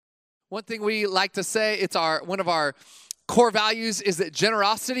One thing we like to say, it's one of our core values is that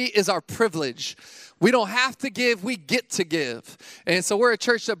generosity is our privilege. We don't have to give, we get to give. And so we're a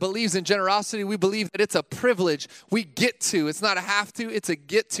church that believes in generosity. We believe that it's a privilege. We get to. It's not a have to, it's a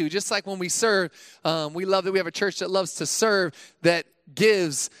get to. Just like when we serve, we love that we have a church that loves to serve, that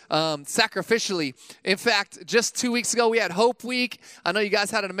gives sacrificially. In fact, just 2 weeks ago, we had Hope Week. I know you guys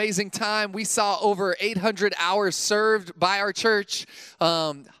had an amazing time. We saw over 800 hours served by our church,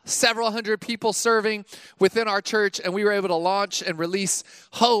 several hundred people serving within our church, and we were able to launch and release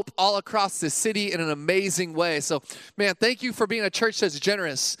hope all across the city in an amazing way. So, man, thank you for being a church that's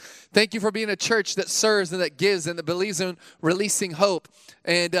generous. Thank you for being a church that serves and that gives and that believes in releasing hope.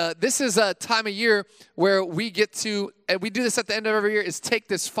 And this is a time of year where we get to, and we do this at the end of every year, is take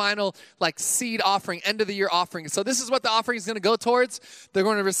this final seed offering, end of the year offering. So this is what the offering is going to go towards. They're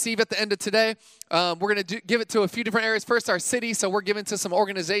going to receive at the end of today. We're going to give it to a few different areas. First, our city. So we're giving to some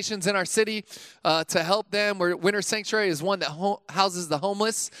organizations in our city to help them. Winter Sanctuary is one that houses the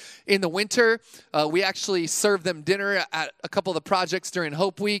homeless in the winter. We actually serve them dinner at a couple of the projects during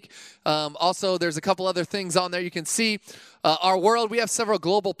Hope Week. Also, there's a couple other things on there you can see. Our world, we have several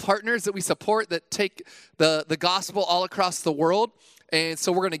global partners that we support that take the gospel all across the world. And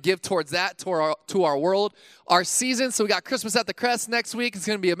so we're going to give towards that, to our world. Our season, so we got Christmas at the Crest next week. It's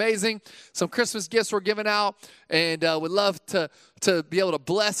going to be amazing. Some Christmas gifts we're giving out. And would love to be able to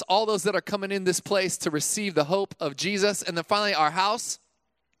bless all those that are coming in this place to receive the hope of Jesus. And then finally, our house.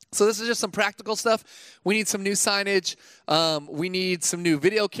 So this is just some practical stuff. We need some new signage. We need some new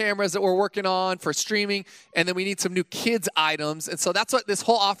video cameras that we're working on for streaming. And then we need some new kids items. And so that's what this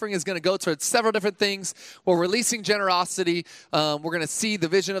whole offering is going to go towards, several different things. We're releasing generosity. We're going to see the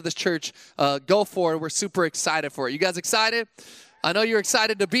vision of this church go forward. We're super excited for it. You guys excited? I know you're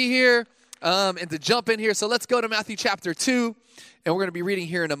excited to be here and to jump in here. So let's go to Matthew chapter 2. And we're going to be reading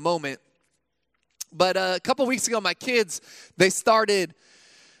here in a moment. But a couple weeks ago, my kids, they started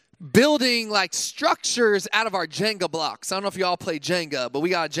building structures out of our Jenga blocks. I don't know if y'all play Jenga, but we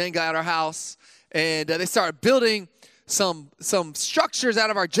got a Jenga at our house, and they started building some structures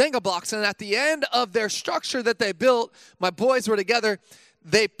out of our Jenga blocks. And at the end of their structure that they built, my boys were together.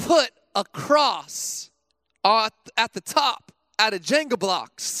 They put a cross at the top out of Jenga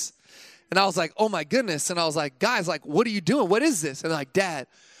blocks, and I was like, "Oh my goodness!" And I was like, "Guys, what are you doing? What is this?" And they're like, "Dad,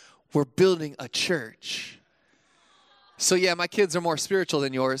 we're building a church." So yeah, my kids are more spiritual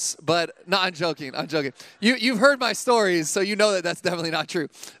than yours, but no, I'm joking. You've heard my stories, so you know that that's definitely not true.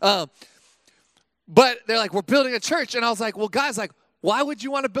 But they're like, we're building a church. And I was like, well, guys, why would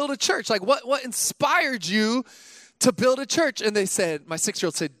you want to build a church? What inspired you to build a church? And they said, my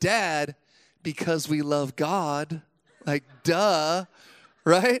 6-year-old said, Dad, because we love God. Duh,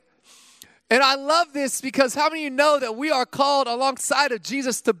 right? And I love this because how many of you know that we are called alongside of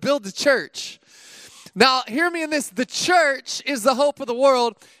Jesus to build the church? Now, hear me in this. The church is the hope of the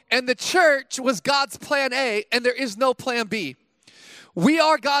world, and the church was God's plan A, and there is no plan B. We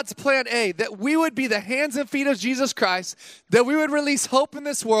are God's plan A, that we would be the hands and feet of Jesus Christ, that we would release hope in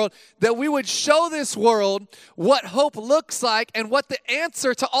this world, that we would show this world what hope looks like and what the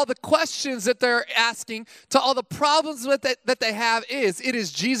answer to all the questions that they're asking, to all the problems that they have is. It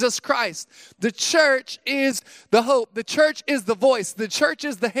is Jesus Christ. The church is the hope. The church is the voice. The church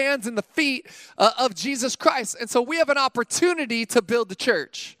is the hands and the feet of Jesus Christ. And so we have an opportunity to build the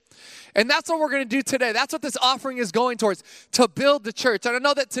church. And that's what we're going to do today. That's what this offering is going towards, to build the church. And I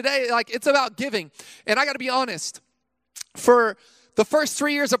know that today, it's about giving. And I got to be honest, for the first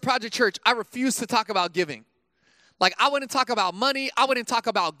 3 years of Project Church, I refused to talk about giving. I wouldn't talk about money. I wouldn't talk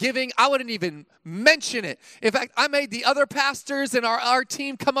about giving. I wouldn't even mention it. In fact, I made the other pastors and our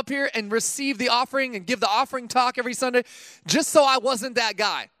team come up here and receive the offering and give the offering talk every Sunday, just so I wasn't that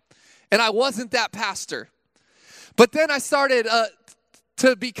guy. And I wasn't that pastor. But then I started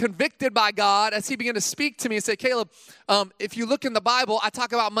to be convicted by God as he began to speak to me and say, Caleb, if you look in the Bible, I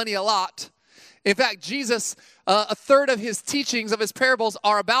talk about money a lot. In fact, Jesus, a third of his teachings, of his parables,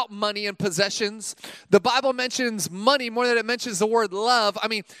 are about money and possessions. The Bible mentions money more than it mentions the word love.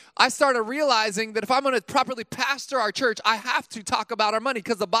 I started realizing that if I'm going to properly pastor our church, I have to talk about our money,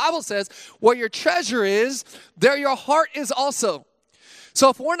 because the Bible says, where your treasure is, there your heart is also. So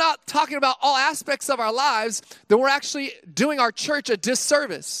if we're not talking about all aspects of our lives, then we're actually doing our church a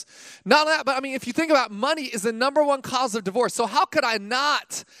disservice. Not only that, but if you think about money is the number one cause of divorce. So how could I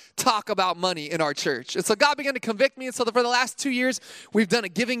not talk about money in our church? And so God began to convict me. And so for the last 2 years, we've done a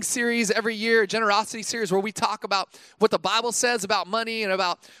giving series every year, a generosity series, where we talk about what the Bible says about money and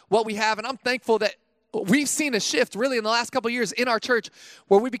about what we have. And I'm thankful that we've seen a shift really in the last couple of years in our church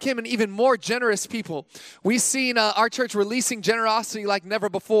where we became an even more generous people. We've seen our church releasing generosity like never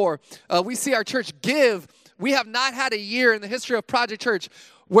before. We see our church give. We have not had a year in the history of Project Church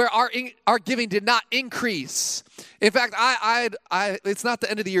where our giving did not increase. In fact, it's not the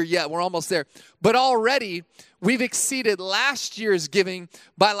end of the year yet. We're almost there. But already, we've exceeded last year's giving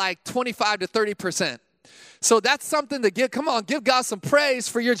by like 25 to 30%. So that's something to give. Come on, give God some praise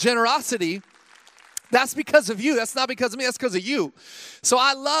for your generosity. That's because of you. That's not because of me. That's because of you. So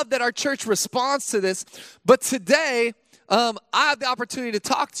I love that our church responds to this. But today, I have the opportunity to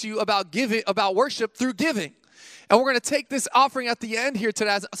talk to you about giving, about worship through giving. And we're going to take this offering at the end here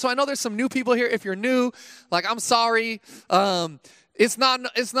today. So I know there's some new people here. If you're new, like, I'm sorry. It's not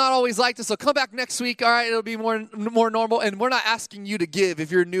always like this. So come back next week. All right, it'll be more normal. And we're not asking you to give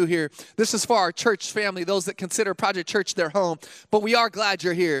if you're new here. This is for our church family, those that consider Project Church their home. But we are glad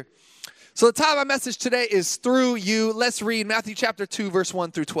you're here. So the title of my message today is Through You. Let's read Matthew chapter 2, verse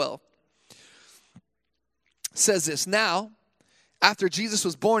 1 through 12. It says this, "Now, after Jesus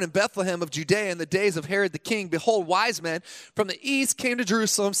was born in Bethlehem of Judea in the days of Herod the king, behold, wise men from the east came to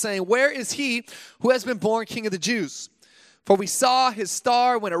Jerusalem, saying, 'Where is he who has been born King of the Jews? For we saw his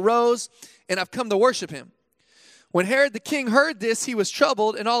star when it rose, and have come to worship him.' When Herod the king heard this, he was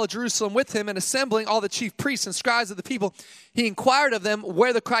troubled, and all of Jerusalem with him, and assembling all the chief priests and scribes of the people, he inquired of them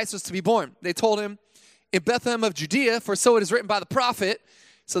where the Christ was to be born. They told him, 'In Bethlehem of Judea, for so it is written by the prophet.'"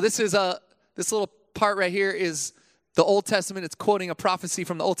 So this little part right here is the Old Testament. It's quoting a prophecy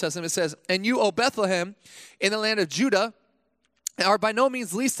from the Old Testament. It says, "And you, O Bethlehem, in the land of Judah, are by no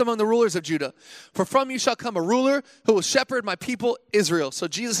means least among the rulers of Judah. For from you shall come a ruler who will shepherd my people Israel." So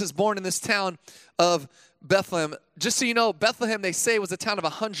Jesus is born in this town of Bethlehem. Just so you know, Bethlehem, they say, was a town of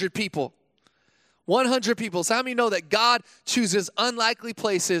 100 people. 100 people. So how many know that God chooses unlikely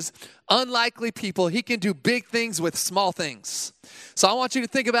places, unlikely people? He can do big things with small things. So I want you to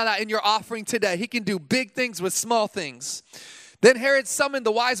think about that in your offering today. He can do big things with small things. Then Herod summoned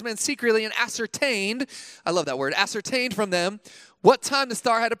the wise men secretly and ascertained, I love that word, ascertained from them what time the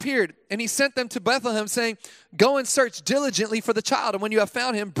star had appeared. And he sent them to Bethlehem, saying, "Go and search diligently for the child, and when you have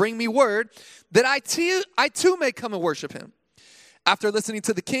found him, bring me word, that I too may come and worship him." After listening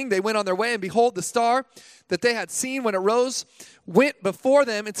to the king, they went on their way, and behold, the star that they had seen when it rose went before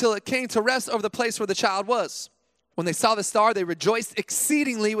them until it came to rest over the place where the child was. When they saw the star, they rejoiced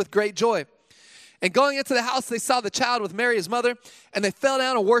exceedingly with great joy. And going into the house, they saw the child with Mary, his mother, and they fell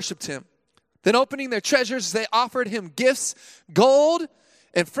down and worshiped him. Then opening their treasures, they offered him gifts, gold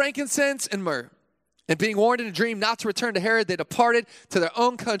and frankincense and myrrh. And being warned in a dream not to return to Herod, they departed to their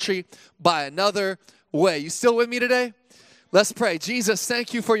own country by another way. You still with me today? Let's pray. Jesus,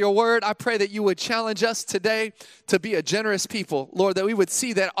 thank you for your word. I pray that you would challenge us today to be a generous people. Lord, that we would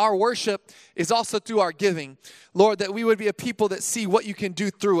see that our worship is also through our giving. Lord, that we would be a people that see what you can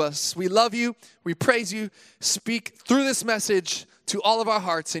do through us. We love you. We praise you. Speak through this message to all of our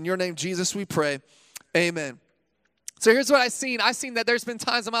hearts. In your name, Jesus, we pray. Amen. So here's what I've seen. I've seen that there's been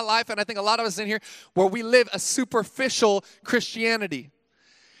times in my life, and I think a lot of us in here, where we live a superficial Christianity.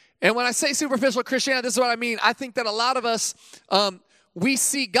 And when I say superficial Christianity, this is what I mean. I think that a lot of us, we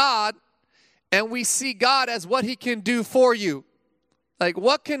see God, and we see God as what he can do for you. Like,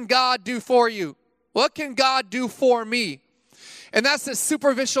 what can God do for you? What can God do for me? And that's this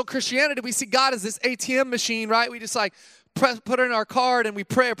superficial Christianity. We see God as this ATM machine, right? We just like put in our card and we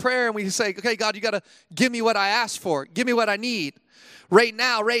pray a prayer and we say, okay, God, you got to give me what I asked for. Give me what I need right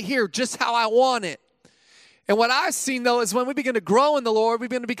now, right here, just how I want it. And what I've seen, though, is when we begin to grow in the Lord, we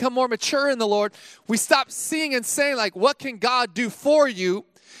begin to become more mature in the Lord, we stop seeing and saying, like, what can God do for you?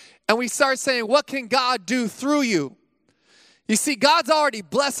 And we start saying, what can God do through you? You see, God's already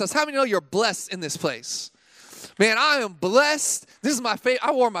blessed us. How many know you're blessed in this place? Man, I am blessed. This is my favorite.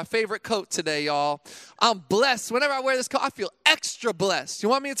 I wore my favorite coat today, y'all. I'm blessed. Whenever I wear this coat, I feel extra blessed. You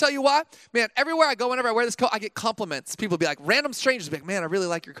want me to tell you why? Man, everywhere I go, whenever I wear this coat, I get compliments. People be like, random strangers be like, man, I really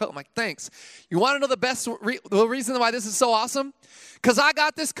like your coat. I'm like, thanks. You want to know the reason why this is so awesome? Because I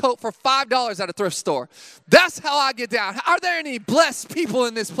got this coat for $5 at a thrift store. That's how I get down. Are there any blessed people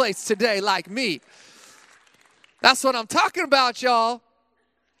in this place today like me? That's what I'm talking about, y'all.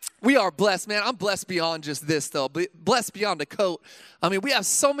 We are blessed, man. I'm blessed beyond just this, though. Blessed beyond the coat. I mean, we have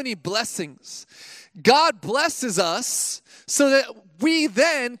so many blessings. God blesses us so that we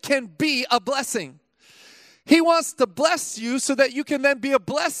then can be a blessing. He wants to bless you so that you can then be a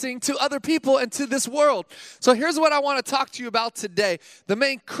blessing to other people and to this world. So here's what I want to talk to you about today. The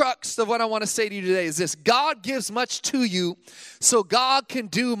main crux of what I want to say to you today is this. God gives much to you so God can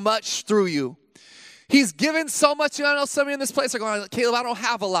do much through you. He's given so much. I know some of you in this place are going, Caleb, I don't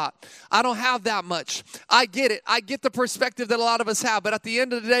have a lot. I don't have that much. I get it. I get the perspective that a lot of us have. But at the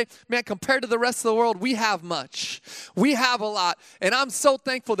end of the day, man, compared to the rest of the world, we have much. We have a lot. And I'm so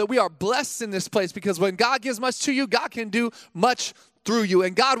thankful that we are blessed in this place, because when God gives much to you, God can do much through you.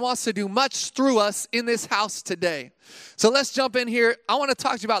 And God wants to do much through us in this house today. So let's jump in here. I want to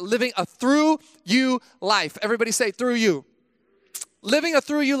talk to you about living a through you life. Everybody say through you. Living a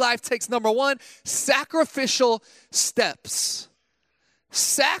through you life takes, number one, sacrificial steps.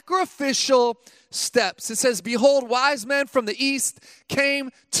 Sacrificial steps. It says, behold, wise men from the east came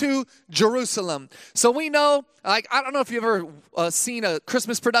to Jerusalem. So we know, like, I don't know if you've ever seen a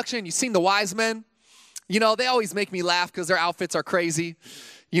Christmas production. You've seen the wise men. You know, they always make me laugh because their outfits are crazy.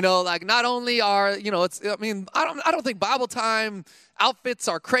 You know, like, not only are, you know, I don't think Bible time outfits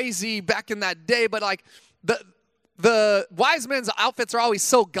are crazy back in that day, but like the wise men's outfits are always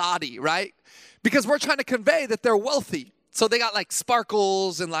so gaudy, right? Because we're trying to convey that they're wealthy. So they got like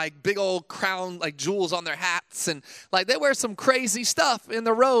sparkles and like big old crown, like jewels on their hats. And like they wear some crazy stuff in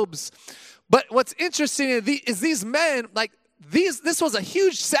their robes. But what's interesting is these men, like this was a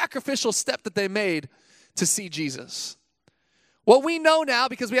huge sacrificial step that they made to see Jesus. What we know now,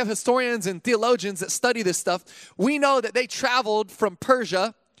 because we have historians and theologians that study this stuff, we know that they traveled from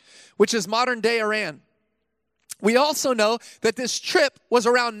Persia, which is modern day Iran. We also know that this trip was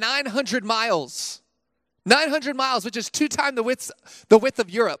around 900 miles. 900 miles, which is 2 times the width of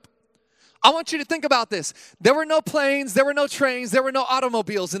Europe. I want you to think about this. There were no planes, there were no trains, there were no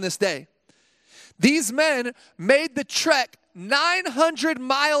automobiles in this day. These men made the trek,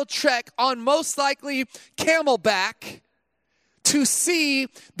 900-mile trek on most likely camelback, to see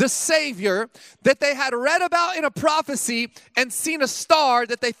the Savior that they had read about in a prophecy and seen a star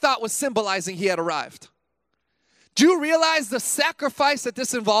that they thought was symbolizing he had arrived. Do you realize the sacrifice that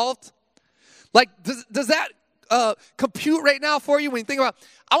this involved? Like, does that compute right now for you when you think about,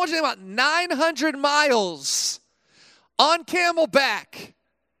 I want you to think about 900 miles on camelback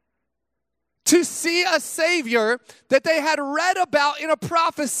to see a Savior that they had read about in a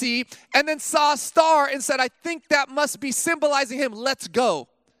prophecy and then saw a star and said, I think that must be symbolizing him. Let's go.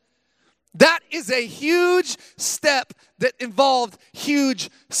 That is a huge step that involved huge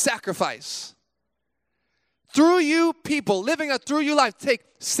sacrifice. Through you people, living a through you life, take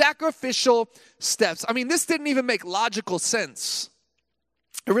sacrificial steps. I mean, this didn't even make logical sense.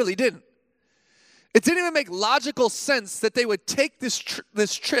 It really didn't. It didn't even make logical sense that they would take this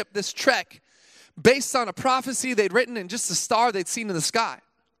trek, based on a prophecy they'd written and just a star they'd seen in the sky.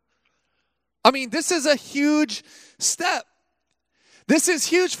 I mean, this is a huge step. This is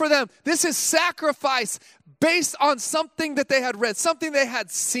huge for them. This is sacrifice based on something that they had read, something they had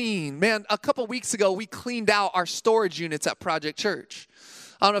seen. Man, a couple weeks ago, we cleaned out our storage units at Project Church.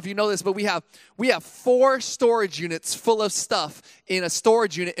 I don't know if you know this, but we have 4 storage units full of stuff in a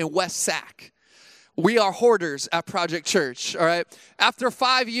storage unit in West Sac. We are hoarders at Project Church, all right? After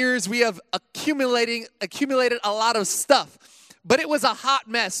 5 years, we have accumulated a lot of stuff. But it was a hot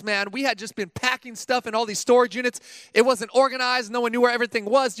mess, man. We had just been packing stuff in all these storage units. It wasn't organized. No one knew where everything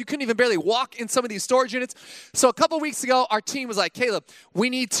was. You couldn't even barely walk in some of these storage units. So a couple weeks ago, our team was like, Caleb, we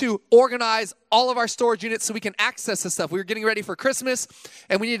need to organize all of our storage units so we can access this stuff. We were getting ready for Christmas,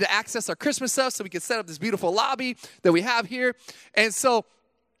 and we needed to access our Christmas stuff so we could set up this beautiful lobby that we have here. And so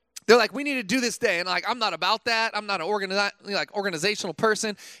they're like, we need to do this day. And like, I'm not about that. I'm not an organizational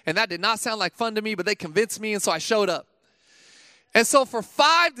person. And that did not sound like fun to me, but they convinced me, and so I showed up. And so for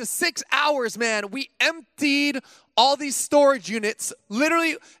 5 to 6 hours, man, we emptied all these storage units.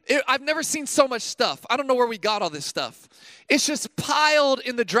 Literally, I've never seen so much stuff. I don't know where we got all this stuff. It's just piled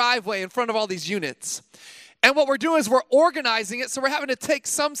in the driveway in front of all these units. And what we're doing is we're organizing it. So we're having to take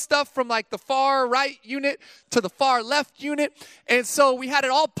some stuff from like the far right unit to the far left unit. And so we had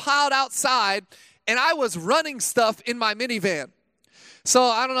it all piled outside. And I was running stuff in my minivan. So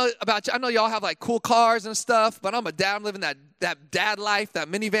I don't know about you. I know y'all have like cool cars and stuff, but I'm a dad. I'm living that dad life, that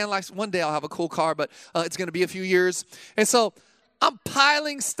minivan life. One day I'll have a cool car, but it's going to be a few years. And so I'm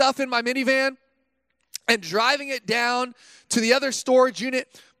piling stuff in my minivan and driving it down to the other storage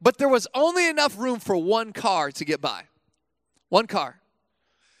unit, but there was only enough room for one car to get by. One car.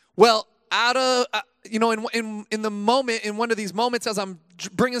 Well, out of, in the moment, in one of these moments as I'm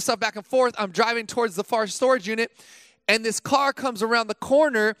bringing stuff back and forth, I'm driving towards the far storage unit, and this car comes around the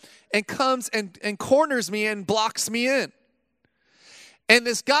corner and comes and corners me and blocks me in. And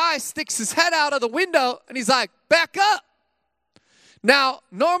this guy sticks his head out of the window and he's like, back up. Now,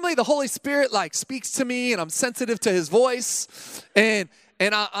 normally the Holy Spirit like speaks to me and I'm sensitive to his voice. And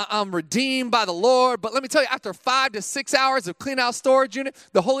and I'm redeemed by the Lord. But let me tell you, after 5 to 6 hours of clean out storage unit,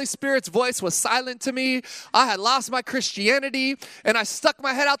 the Holy Spirit's voice was silent to me. I had lost my Christianity, and I stuck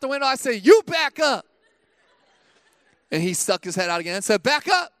my head out the window. I said, you back up. And he stuck his head out again and said, back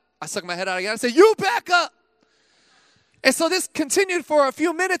up. I stuck my head out again. I said, you back up. And so this continued for a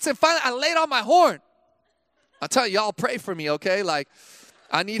few minutes, and finally I laid on my horn. I tell you, y'all pray for me, okay? Like,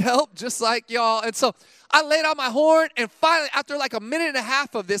 I need help just like y'all. And so I laid on my horn, and finally, after like a minute and a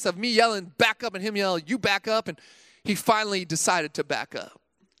half of this, of me yelling back up and him yelling, you back up, and he finally decided to back up.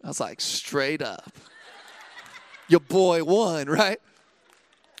 I was like, straight up. Your boy won, right?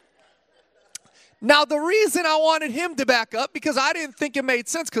 Now, the reason I wanted him to back up, because I didn't think it made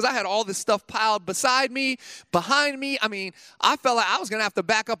sense, because I had all this stuff piled beside me, behind me. I mean, I felt like I was going to have to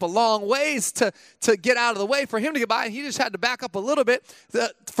back up a long ways to get out of the way for him to get by, and he just had to back up a little bit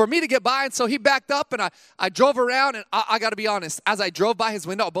for me to get by. And so he backed up, and I drove around, and I got to be honest, as I drove by his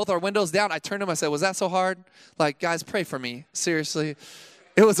window, both our windows down, I turned to him, I said, was that so hard? Like, guys, pray for me. Seriously.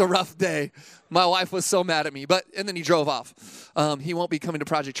 It was a rough day. My wife was so mad at me, and then he drove off. He won't be coming to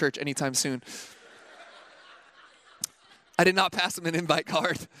Project Church anytime soon. I did not pass him an invite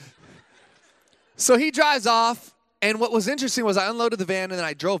card. So he drives off, and what was interesting was I unloaded the van, and then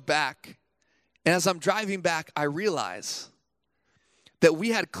I drove back. And as I'm driving back, I realized that we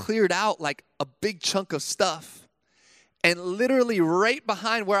had cleared out like a big chunk of stuff. And literally right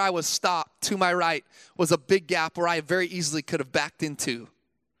behind where I was stopped, to my right, was a big gap where I very easily could have backed into.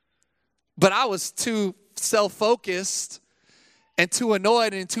 But I was too self-focused and too annoyed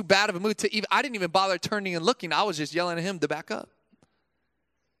and in too bad of a mood I didn't even bother turning and looking. I was just yelling at him to back up.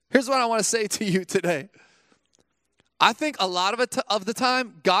 Here's what I want to say to you today. I think a lot of the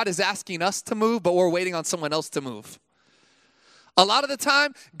time, God is asking us to move, but we're waiting on someone else to move. A lot of the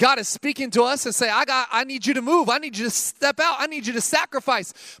time, God is speaking to us and say, I need you to move. I need you to step out. I need you to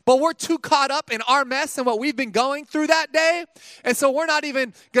sacrifice. But we're too caught up in our mess and what we've been going through that day. And so we're not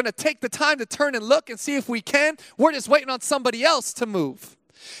even going to take the time to turn and look and see if we can. We're just waiting on somebody else to move.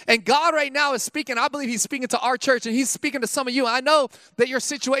 And God right now is speaking. I believe he's speaking to our church, and he's speaking to some of you. I know that your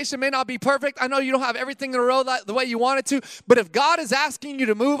situation may not be perfect. I know you don't have everything in a row the way you want it to. But if God is asking you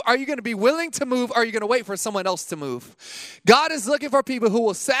to move, are you going to be willing to move, or are you going to wait for someone else to move? God is looking for people who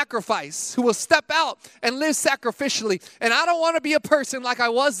will sacrifice, who will step out and live sacrificially. And I don't want to be a person like I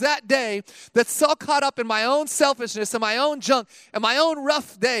was that day that's so caught up in my own selfishness and my own junk and my own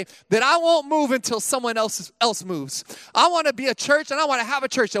rough day that I won't move until someone else moves. I want to be a church, and I want to have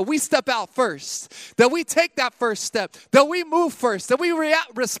a church that we step out first, that we take that first step, that we move first, that we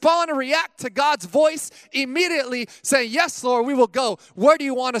respond and react to God's voice immediately, saying, yes, Lord, we will go. Where do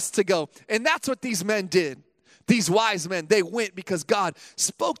you want us to go? And that's what these men did. These wise men, they went because God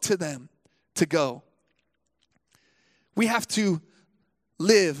spoke to them to go. We have to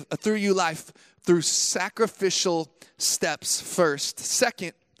live a through you life through sacrificial steps first.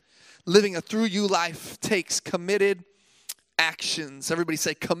 Second, living a through you life takes committed actions. Everybody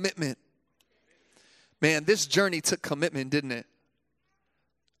say commitment. Man, this journey took commitment, didn't it?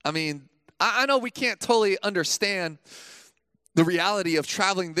 I mean, I know we can't totally understand the reality of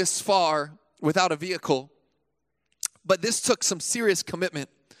traveling this far without a vehicle, but this took some serious commitment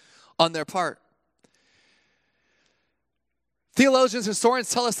on their part. Theologians,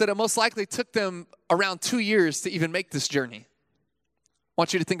 historians tell us that it most likely took them around 2 years to even make this journey. I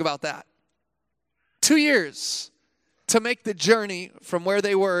want you to think about that. 2 years to make the journey from where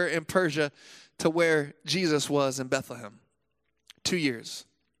they were in Persia to where Jesus was in Bethlehem. 2 years.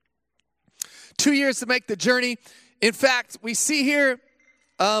 2 years to make the journey. In fact, we see here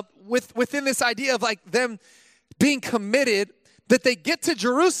within this idea of like them being committed, that they get to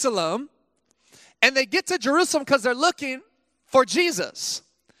Jerusalem, and they get to Jerusalem because they're looking for Jesus.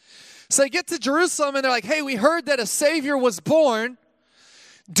 So they get to Jerusalem, and they're like, hey, we heard that a Savior was born.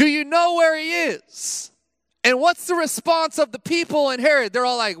 Do you know where he is? And what's the response of the people and Herod? They're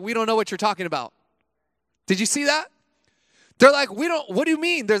all like, we don't know what you're talking about. Did you see that? They're like, what do you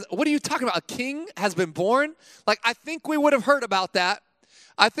mean? What are you talking about? A king has been born? Like, I think we would have heard about that.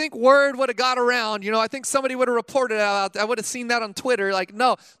 I think word would have got around. I think somebody would have reported out. I would have seen that on Twitter. Like,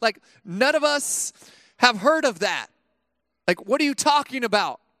 no, like none of us have heard of that. Like, what are you talking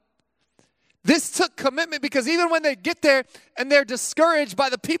about? This took commitment, because even when they get there and they're discouraged by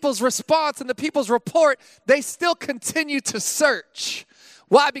the people's response and the people's report, they still continue to search.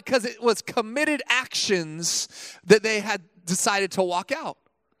 Why? Because it was committed actions that they had decided to walk out.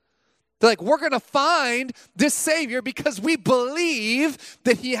 They're like, we're going to find this Savior because we believe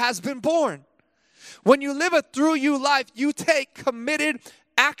that he has been born. When you live a through you life, you take committed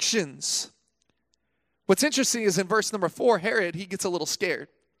actions. What's interesting is in verse number 4, Herod, he gets a little scared.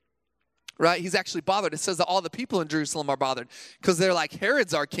 Right? He's actually bothered. It says that all the people in Jerusalem are bothered because they're like,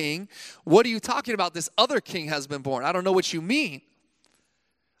 Herod's our king. What are you talking about? This other king has been born. I don't know what you mean.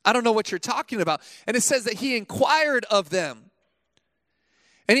 I don't know what you're talking about. And it says that he inquired of them.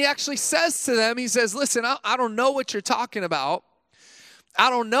 And he actually says to them, he says, listen, I don't know what you're talking about. I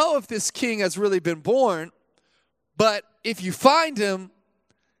don't know if this king has really been born, but if you find him,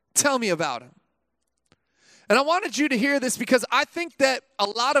 tell me about him. And I wanted you to hear this because I think that a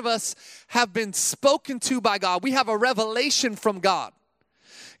lot of us have been spoken to by God. We have a revelation from God.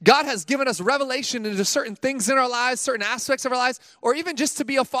 God has given us revelation into certain things in our lives, certain aspects of our lives, or even just to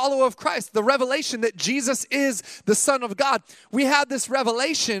be a follower of Christ. The revelation that Jesus is the Son of God. We have this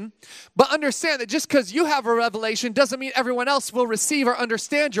revelation, but understand that just because you have a revelation doesn't mean everyone else will receive or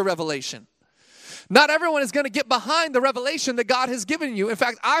understand your revelation. Not everyone is going to get behind the revelation that God has given you. In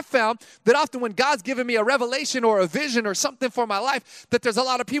fact, I found that often when God's given me a revelation or a vision or something for my life, that there's a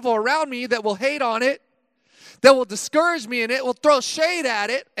lot of people around me that will hate on it, that will discourage me in it, will throw shade at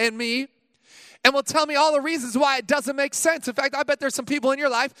it and me, and will tell me all the reasons why it doesn't make sense. In fact, I bet there's some people in your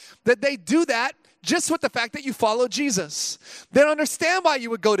life that they do that just with the fact that you follow Jesus. They don't understand why you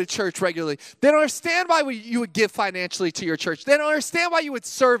would go to church regularly. They don't understand why you would give financially to your church. They don't understand why you would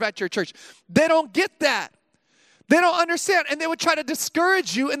serve at your church. They don't get that. They don't understand. And they would try to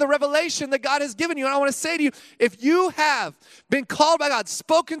discourage you in the revelation that God has given you. And I want to say to you, if you have been called by God,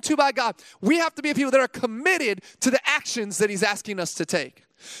 spoken to by God, we have to be people that are committed to the actions that He's asking us to take,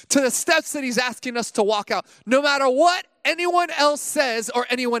 to the steps that He's asking us to walk out, no matter what anyone else says or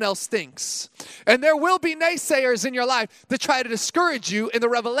anyone else thinks. And there will be naysayers in your life that try to discourage you in the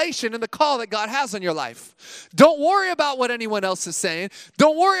revelation and the call that God has on your life. Don't worry about what anyone else is saying.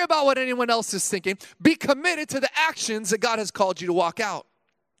 Don't worry about what anyone else is thinking. Be committed to the actions that God has called you to walk out.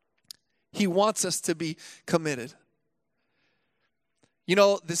 He wants us to be committed. You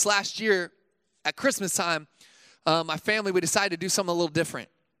know, this last year at Christmas time, my family, we decided to do something a little different.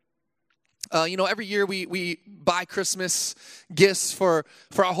 Every year we buy Christmas gifts for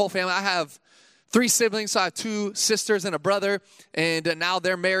our whole family. I have 3 siblings, so I have 2 sisters and a brother, and now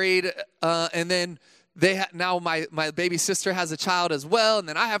they're married, and then now my baby sister has a child as well, and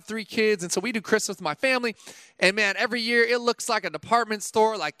then I have 3 kids, and so we do Christmas with my family, and man, every year it looks like a department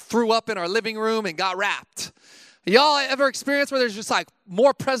store like threw up in our living room and got wrapped. Y'all ever experienced where there's just like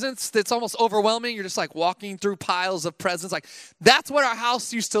more presents that's almost overwhelming? You're just like walking through piles of presents. Like that's what our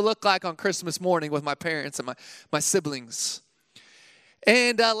house used to look like on Christmas morning with my parents and my siblings.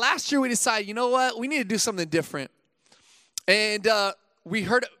 And last year we decided, you know what? We need to do something different. And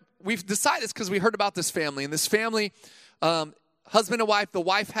we've decided this because we heard about this family. And this family, husband and wife, the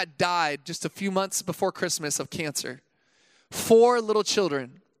wife had died just a few months before Christmas of cancer. 4 little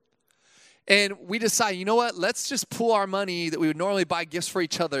children. And we decided, you know what, let's just pool our money that we would normally buy gifts for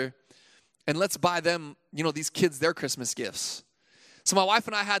each other, and let's buy them, these kids, their Christmas gifts. So my wife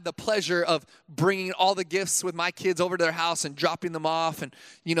and I had the pleasure of bringing all the gifts with my kids over to their house and dropping them off. And,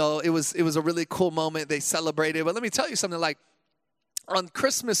 it was a really cool moment. They celebrated. But let me tell you something, like on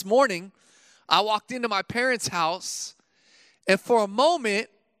Christmas morning, I walked into my parents' house, and for a moment,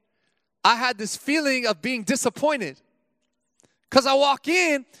 I had this feeling of being disappointed. Because I walk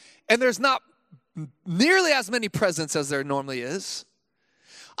in, and there's not nearly as many presents as there normally is.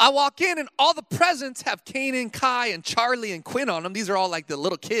 I walk in, and all the presents have Kanan, Kai, and Charlie, and Quinn on them. These are all like the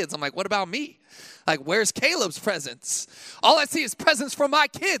little kids. I'm like, what about me? Like, where's Caleb's presents? All I see is presents for my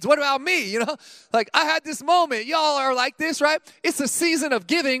kids. What about me? Like I had this moment. Y'all are like this, right? It's a season of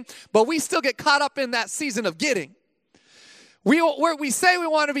giving, but we still get caught up in that season of getting. We say we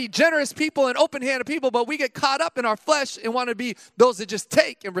want to be generous people and open-handed people, but we get caught up in our flesh and want to be those that just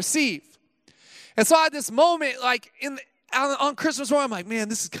take and receive. And so I had this moment like on Christmas morning, I'm like, man,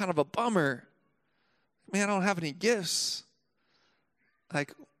 this is kind of a bummer. Man, I don't have any gifts.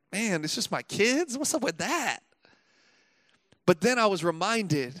 Like, man, it's just my kids? What's up with that? But then I was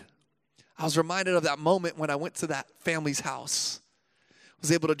reminded of that moment when I went to that family's house. I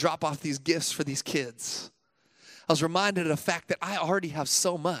was able to drop off these gifts for these kids. I was reminded of the fact that I already have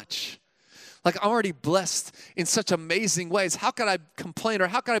so much. Like I'm already blessed in such amazing ways. How could I complain or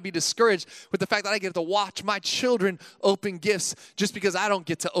how could I be discouraged with the fact that I get to watch my children open gifts just because I don't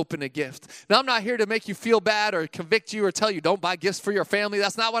get to open a gift? Now, I'm not here to make you feel bad or convict you or tell you don't buy gifts for your family.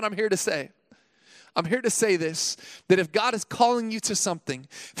 That's not what I'm here to say. I'm here to say this, that if God is calling you to something,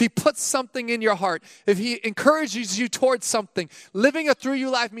 if He puts something in your heart, if He encourages you towards something, living a through you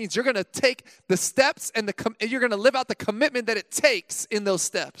life means you're going to take the steps and you're going to live out the commitment that it takes in those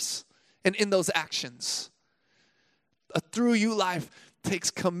steps and in those actions. A through you life takes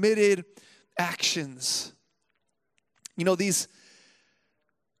committed actions. You know, these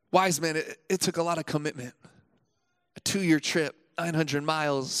wise men, it took a lot of commitment. A 2-year trip, 900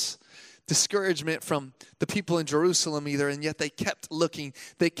 miles, discouragement from the people in Jerusalem either, and yet they kept looking,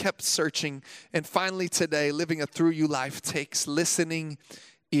 they kept searching, and finally today, living a through you life takes listening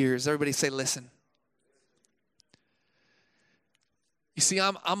ears. Everybody say listen. You see,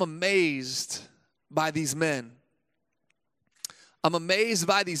 I'm amazed by these men. I'm amazed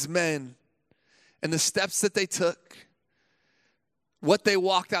by these men and the steps that they took, what they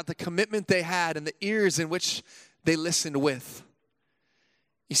walked out, the commitment they had, and the ears in which they listened with.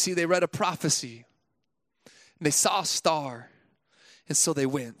 You see, they read a prophecy, and they saw a star, and so they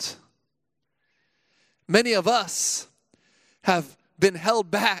went. Many of us have been held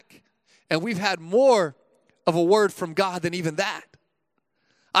back, and we've had more of a word from God than even that.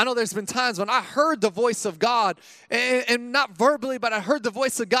 I know there's been times when I heard the voice of God, and not verbally, but I heard the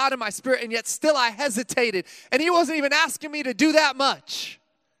voice of God in my spirit, and yet still I hesitated. And he wasn't even asking me to do that much.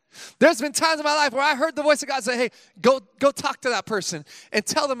 There's been times in my life where I heard the voice of God say, hey, go talk to that person and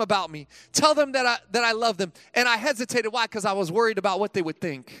tell them about me. Tell them that I love them. And I hesitated. Why? Because I was worried about what they would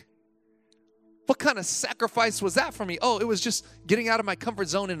think. What kind of sacrifice was that for me? Oh, it was just getting out of my comfort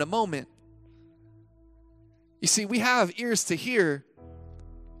zone in a moment. You see, we have ears to hear,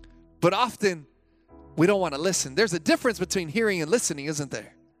 but often we don't want to listen. There's a difference between hearing and listening, isn't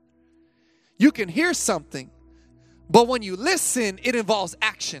there? You can hear something, but when you listen, it involves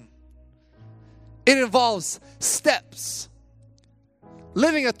action. It involves steps.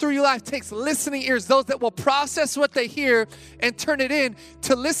 Living a through you life takes listening ears, those that will process what they hear and turn it in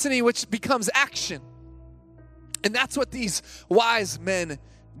to listening, which becomes action. And that's what these wise men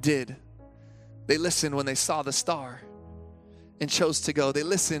did. They listened when they saw the star and chose to go. They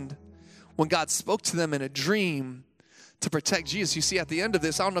listened when God spoke to them in a dream to protect Jesus. You see, at the end of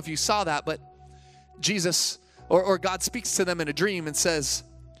this, I don't know if you saw that, but Jesus or God speaks to them in a dream and says,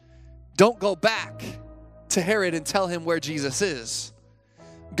 don't go back to Herod and tell him where Jesus is.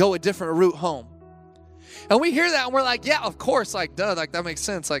 Go a different route home. And we hear that and we're like, yeah, of course, like, duh, like that makes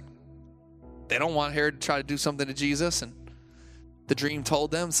sense. Like, they don't want Herod to try to do something to Jesus, and the dream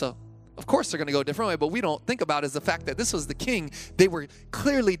told them, so of course they're going to go a different way. But we don't think about is the fact that this was the king they were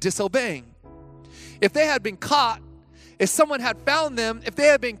clearly disobeying. If they had been caught, if someone had found them, if they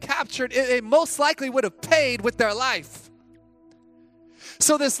had been captured, it most likely would have paid with their life.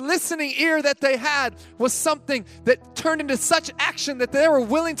 So this listening ear that they had was something that turned into such action that they were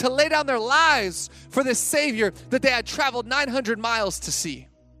willing to lay down their lives for this Savior that they had traveled 900 miles to see.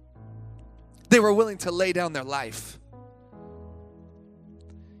 They were willing to lay down their life.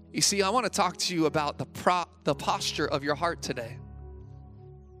 You see, I want to talk to you about the posture of your heart today.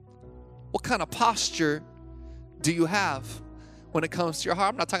 What kind of posture do you have when it comes to your heart?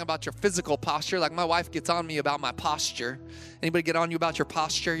 I'm not talking about your physical posture. Like, my wife gets on me about my posture. Anybody get on you about your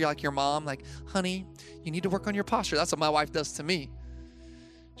posture? You're like your mom, like, honey, you need to work on your posture. That's what my wife does to me.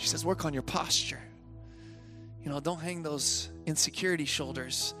 She says, work on your posture. You know, don't hang those insecurity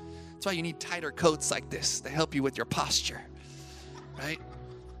shoulders. That's why you need tighter coats like this to help you with your posture, right?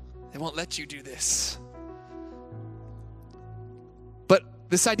 They won't let you do this. But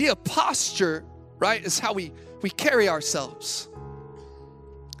this idea of posture, right, is how we carry ourselves.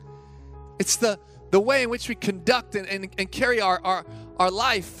 It's the way in which we conduct and carry our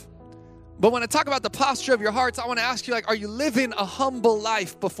life. But when I talk about the posture of your hearts, I want to ask you, like, are you living a humble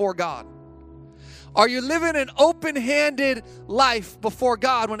life before God? Are you living an open-handed life before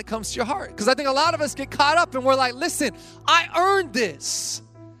God when it comes to your heart? Because I think a lot of us get caught up and we're like, listen, I earned this.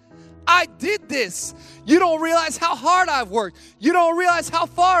 I did this. You don't realize how hard I've worked. You don't realize how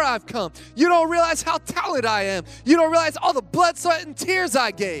far I've come. You don't realize how talented I am. You don't realize all the blood, sweat, and tears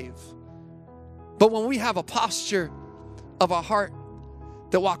I gave. But when we have a posture of our heart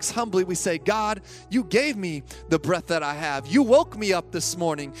that walks humbly, we say, God, you gave me the breath that I have. You woke me up this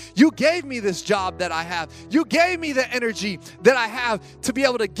morning. You gave me this job that I have. You gave me the energy that I have to be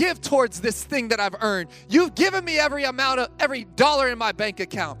able to give towards this thing that I've earned. You've given me every dollar in my bank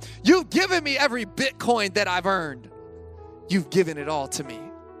account. You've given me every Bitcoin that I've earned. You've given it all to me.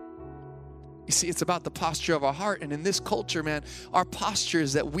 You see, it's about the posture of our heart. And in this culture, man, our posture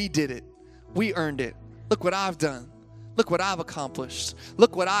is that we did it. We earned it. Look what I've done. Look what I've accomplished.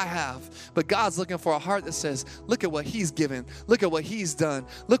 Look what I have. But God's looking for a heart that says, look at what he's given. Look at what he's done.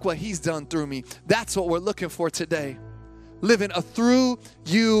 Look what he's done through me. That's what we're looking for today. Living a through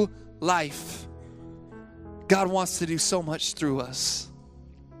you life. God wants to do so much through us.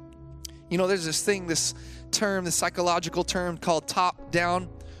 You know, there's this thing, this term, this psychological term called top-down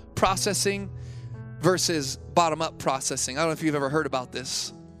processing versus bottom-up processing. I don't know if you've ever heard about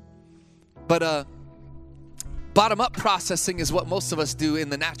this. But bottom-up processing is what most of us do in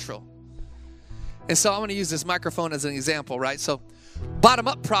the natural. And so I'm going to use this microphone as an example, right? So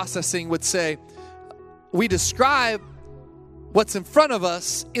bottom-up processing would say we describe what's in front of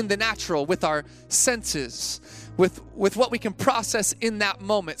us in the natural with our senses, with what we can process in that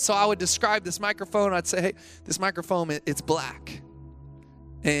moment. So I would describe this microphone. I'd say, hey, this microphone, it's black.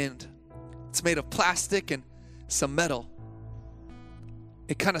 And it's made of plastic and some metal.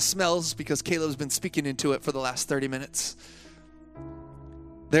 It kind of smells because Caleb's been speaking into it for the last 30 minutes.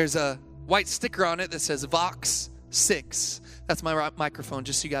 There's a white sticker on it that says Vox 6. That's my microphone,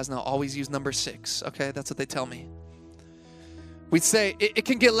 just so you guys know. Always use number 6, okay? That's what they tell me. We'd say it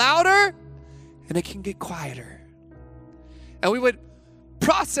can get louder and it can get quieter. And we would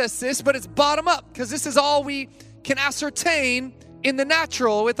process this, but it's bottom up because this is all we can ascertain in the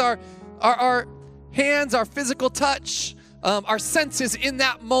natural with our hands, our physical touch, our senses in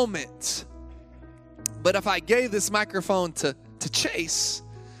that moment. But if I gave this microphone to Chase,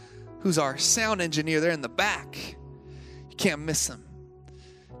 who's our sound engineer there in the back, you can't miss him.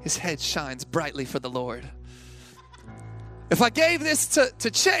 His head shines brightly for the Lord. If I gave this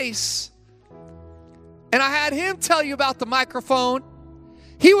to Chase and I had him tell you about the microphone,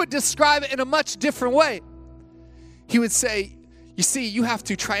 he would describe it in a much different way. He would say, you see, you have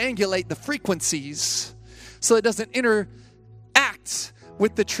to triangulate the frequencies so it doesn't interact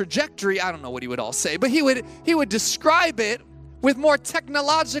with the trajectory. I don't know what he would all say, but he would describe it with more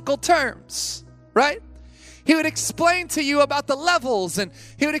technological terms, right? He would explain to you about the levels, and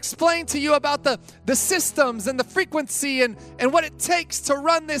he would explain to you about the systems and the frequency and what it takes to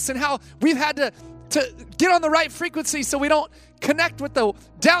run this and how we've had to get on the right frequency so we don't connect with the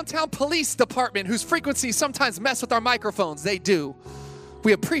downtown police department whose frequencies sometimes mess with our microphones. They do.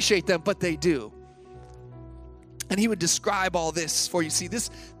 We appreciate them, but they do. And he would describe all this for you. See, this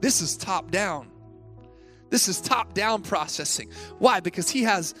is top down. This is top-down processing. Why? Because he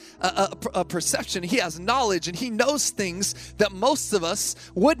has a perception, he has knowledge, and he knows things that most of us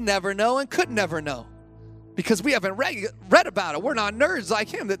would never know and could never know. Because we haven't read about it. We're not nerds like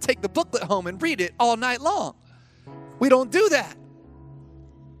him that take the booklet home and read it all night long. We don't do that.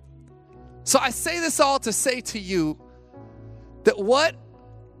 So I say this all to say to you that what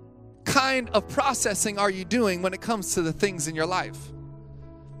kind of processing are you doing when it comes to the things in your life?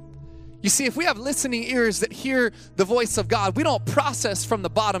 You see, if we have listening ears that hear the voice of God, we don't process from the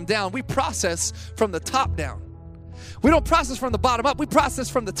bottom down. We process from the top down. We don't process from the bottom up. We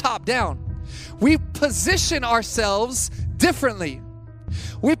process from the top down. We position ourselves differently.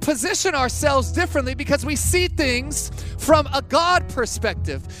 We position ourselves differently because we see things from a God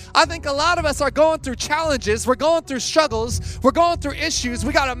perspective. I think a lot of us are going through challenges. We're going through struggles. We're going through issues.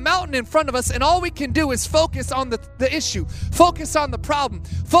 We got a mountain in front of us, and all we can do is focus on the issue, focus on the problem,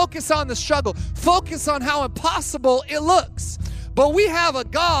 focus on the struggle, focus on how impossible it looks. But we have a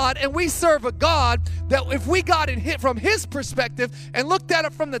God, and we serve a God that if we got it hit from his perspective and looked at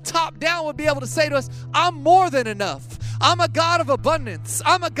it from the top down, would be able to say to us, I'm more than enough. I'm a God of abundance.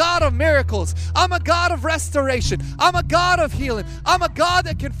 I'm a God of miracles. I'm a God of restoration. I'm a God of healing. I'm a God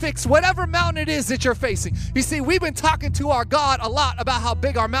that can fix whatever mountain it is that you're facing. You see, we've been talking to our God a lot about how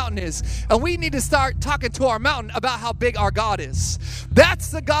big our mountain is, and we need to start talking to our mountain about how big our God is. That's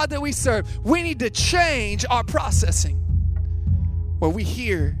the God that we serve. We need to change our processing where we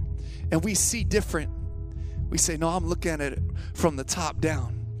hear and we see different. We say, no, I'm looking at it from the top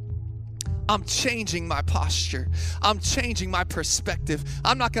down. I'm changing my posture. I'm changing my perspective.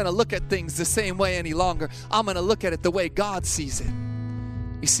 I'm not going to look at things the same way any longer. I'm going to look at it the way God sees it.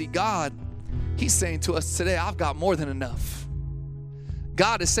 You see, God, he's saying to us today, I've got more than enough.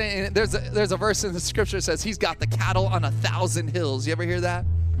 God is saying, there's a verse in the scripture that says he's got the cattle on 1,000 hills. You ever hear that?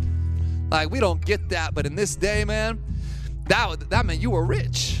 Like, we don't get that, but in this day, man, that meant you were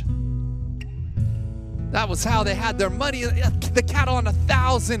rich. That was how they had their money, the cattle on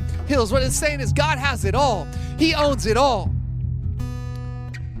 1,000 hills. What it's saying is God has it all. He owns it all.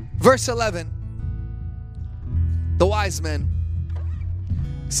 Verse 11, the wise men,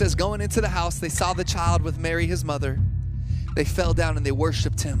 says, going into the house, they saw the child with Mary, his mother. They fell down and they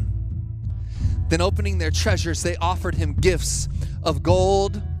worshiped him. Then opening their treasures, they offered him gifts of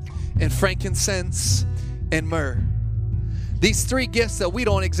gold and frankincense and myrrh. These three gifts that we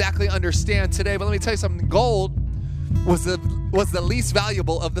don't exactly understand today, but let me tell you something. Gold was the least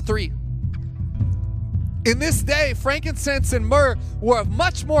valuable of the three. In this day, frankincense and myrrh were of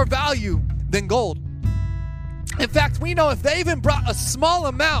much more value than gold. In fact, we know if they even brought a small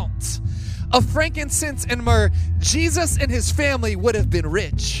amount of frankincense and myrrh, Jesus and his family would have been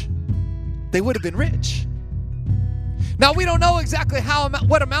rich. They would have been rich. Now, we don't know exactly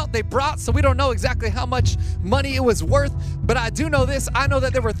what amount they brought, so we don't know exactly how much money it was worth, but I do know this. I know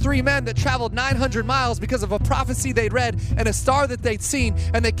that there were 3 men that traveled 900 miles because of a prophecy they'd read and a star that they'd seen,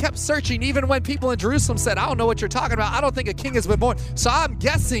 and they kept searching even when people in Jerusalem said, I don't know what you're talking about. I don't think a king has been born. So I'm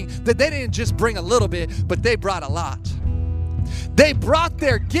guessing that they didn't just bring a little bit, but they brought a lot. They brought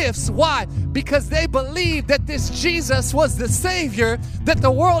their gifts. Why? Because they believed that this Jesus was the Savior that the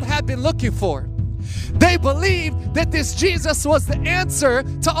world had been looking for. They believed that this Jesus was the answer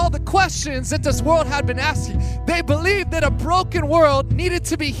to all the questions that this world had been asking. They believed that a broken world needed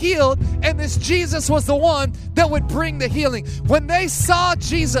to be healed, and this Jesus was the one that would bring the healing. When they saw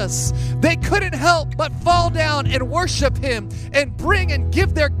Jesus, they couldn't help but fall down and worship him and bring and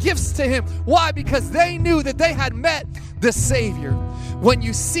give their gifts to him. Why? Because they knew that they had met the Savior. When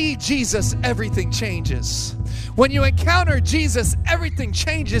you see Jesus, everything changes. When you encounter Jesus, everything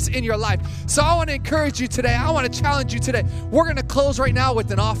changes in your life. So I want to encourage you today. I want to challenge you today. We're going to close right now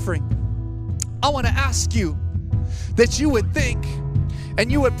with an offering. I want to ask you that you would think and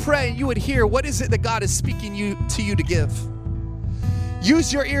you would pray and you would hear, what is it that God is speaking to you to give?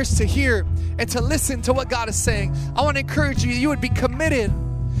 Use your ears to hear and to listen to what God is saying. I want to encourage you would be committed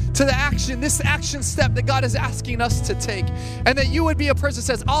to this action step that God is asking us to take, and that you would be a person that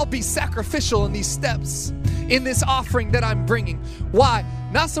says, I'll be sacrificial in these steps, in this offering that I'm bringing. Why?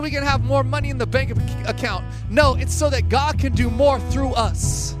 Not so we can have more money in the bank account. No, it's so that God can do more through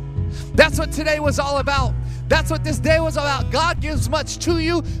us. That's what today was all about. That's what this day was about. God gives much to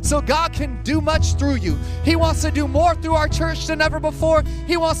you, so God can do much through you. He wants to do more through our church than ever before.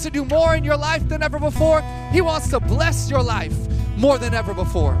 He wants to do more in your life than ever before. He wants to bless your life more than ever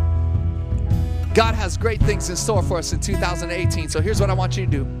before. God has great things in store for us in 2018. So here's what I want you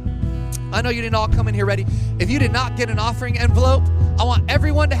to do. I know you didn't all come in here ready. If you did not get an offering envelope, I want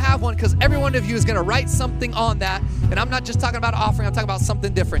everyone to have one, because every one of you is going to write something on that. And I'm not just talking about offering, I'm talking about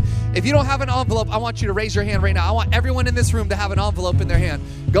something different. If you don't have an envelope, I want you to raise your hand right now. I want everyone in this room to have an envelope in their hand.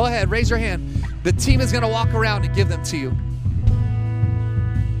 Go ahead, raise your hand. The team is going to walk around and give them to you.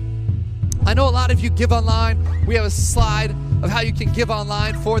 I know a lot of you give online. We have a slide of how you can give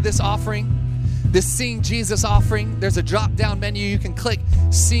online for this offering, this Seeing Jesus offering. There's a drop-down menu. You can click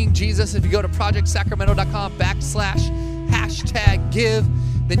Seeing Jesus. If you go to projectsacramento.com/#give,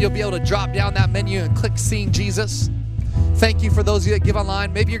 then you'll be able to drop down that menu and click Seeing Jesus. Thank you for those of you that give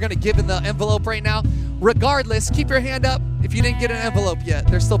online. Maybe you're going to give in the envelope right now. Regardless, keep your hand up if you didn't get an envelope yet.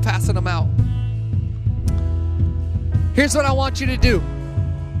 They're still passing them out. Here's what I want you to do.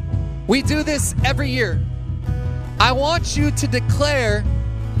 We do this every year. I want you to declare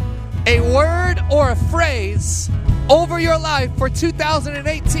a word or a phrase over your life for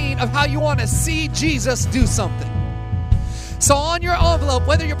 2018 of how you want to see Jesus do something. So on your envelope,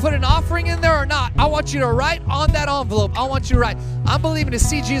 whether you're putting an offering in there or not, I want you to write on that envelope, I want you to write, I'm believing to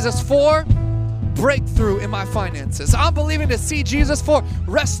see Jesus for breakthrough in my finances. I'm believing to see Jesus for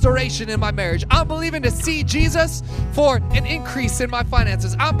restoration in my marriage. I'm believing to see Jesus for an increase in my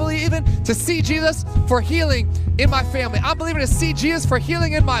finances. I'm believing to see Jesus for healing in my family. I'm believing to see Jesus for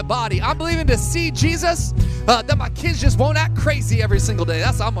healing in my body. I'm believing to see Jesus that my kids just won't act crazy every single day.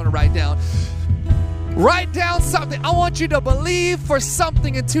 That's what I'm going to write down. Write down something. I want you to believe for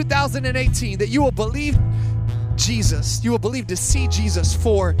something in 2018, that you will believe Jesus. You will believe to see Jesus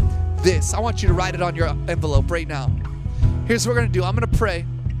for this. I want you to write it on your envelope right now. Here's what we're going to do. I'm going to pray.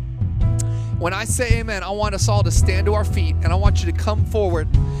 When I say amen, I want us all to stand to our feet, and I want you to come forward,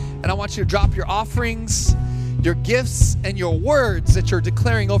 and I want you to drop your offerings, your gifts, and your words that you're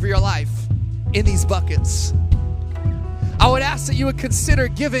declaring over your life in these buckets. I would ask that you would consider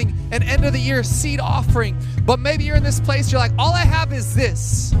giving an end of the year seed offering, but maybe you're in this place, you're like, all I have is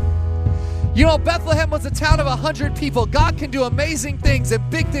this. You know, Bethlehem was a town of 100 people. God can do amazing things and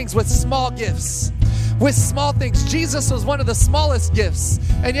big things with small gifts, with small things. Jesus was one of the smallest gifts,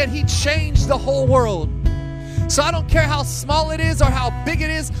 and yet he changed the whole world. So I don't care how small it is or how big it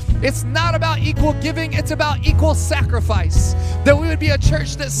is. It's not about equal giving. It's about equal sacrifice. That we would be a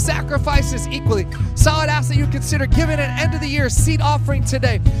church that sacrifices equally. So I would ask that you consider giving an end of the year seed offering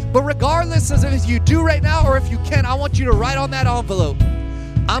today. But regardless of if you do right now or if you can, I want you to write on that envelope,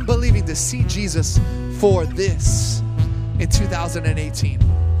 I'm believing to see Jesus for this in 2018.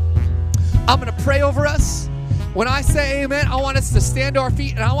 I'm going to pray over us. When I say amen, I want us to stand to our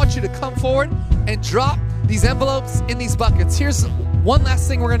feet, and I want you to come forward and drop these envelopes in these buckets. Here's one last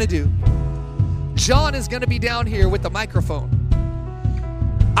thing we're going to do. John is going to be down here with the microphone.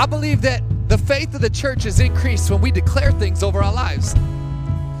 I believe that the faith of the church is increased when we declare things over our lives.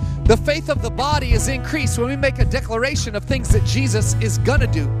 The faith of the body is increased when we make a declaration of things that Jesus is going to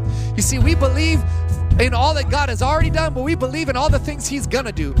do. You see, we believe in all that God has already done, but we believe in all the things he's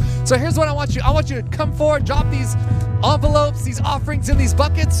gonna do. So here's what I want you to come forward, drop these envelopes, these offerings in these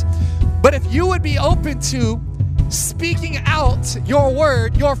buckets. But if you would be open to speaking out your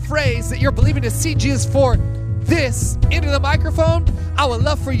word, your phrase that you're believing to see Jesus for this into the microphone, I would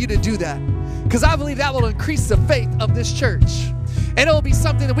love for you to do that, because I believe that will increase the faith of this church, and it will be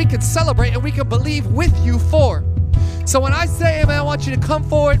something that we can celebrate and we can believe with you for. So when I say amen, I want you to come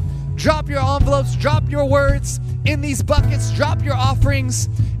forward, drop your envelopes, drop your words in these buckets, drop your offerings,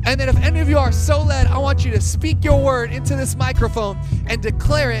 and then if any of you are so led, I want you to speak your word into this microphone and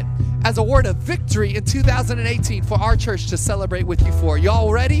declare it as a word of victory in 2018 for our church to celebrate with you for.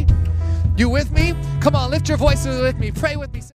 Y'all ready? You with me? Come on, lift your voices with me. Pray with me.